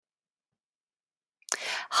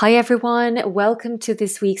Hi, everyone. Welcome to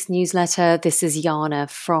this week's newsletter. This is Yana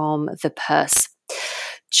from The Purse.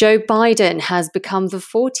 Joe Biden has become the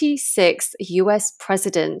 46th US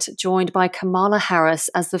president, joined by Kamala Harris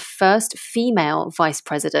as the first female vice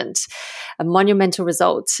president. A monumental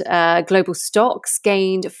result. Global stocks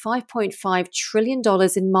gained $5.5 trillion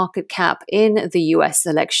in market cap in the US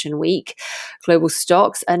election week. Global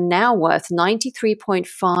stocks are now worth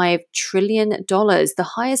 $93.5 trillion, the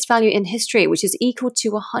highest value in history, which is equal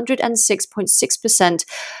to 106.6%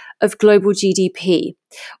 of global GDP.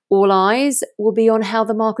 All eyes will be on how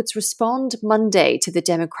the markets respond Monday to the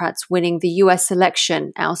Democrats winning the US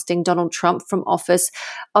election, ousting Donald Trump from office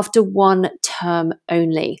after one term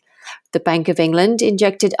only. The Bank of England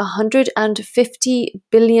injected £150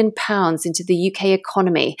 billion into the UK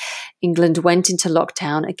economy. England went into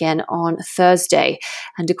lockdown again on Thursday.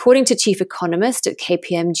 And according to chief economist at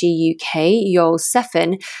KPMG UK, Yoel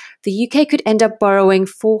Sefin, the UK could end up borrowing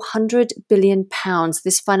 £400 billion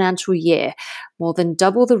this financial year, more than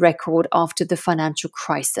double the record after the financial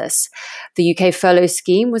crisis. The UK furlough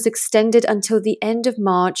scheme was extended until the end of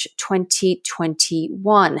March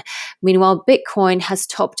 2021. Meanwhile, Bitcoin has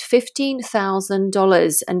topped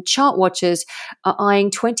 $15,000 and chart watchers are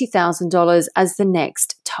eyeing $20,000 as the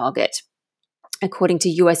next target. According to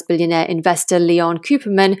US billionaire investor Leon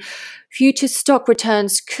Cooperman, future stock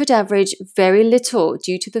returns could average very little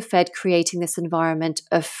due to the Fed creating this environment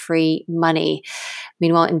of free money.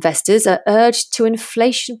 Meanwhile, investors are urged to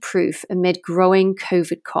inflation-proof amid growing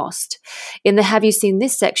COVID cost. In the Have You Seen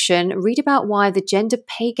This section, read about why the gender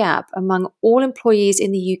pay gap among all employees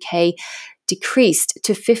in the UK decreased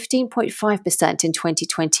to 15.5% in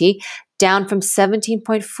 2020, down from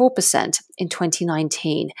 17.4% in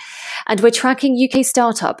 2019. And we're tracking UK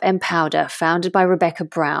startup Empowder, founded by Rebecca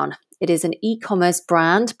Brown. It is an e-commerce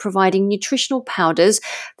brand providing nutritional powders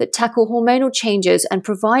that tackle hormonal changes and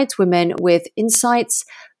provides women with insights,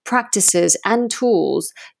 practices, and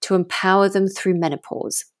tools to empower them through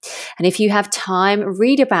menopause. And if you have time,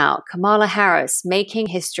 read about Kamala Harris making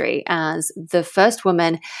history as the first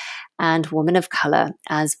woman and woman of color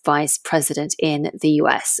as vice president in the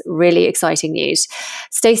US. Really exciting news.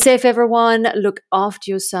 Stay safe, everyone. Look after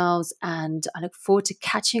yourselves, and I look forward to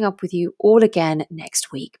catching up with you all again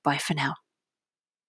next week. Bye for now.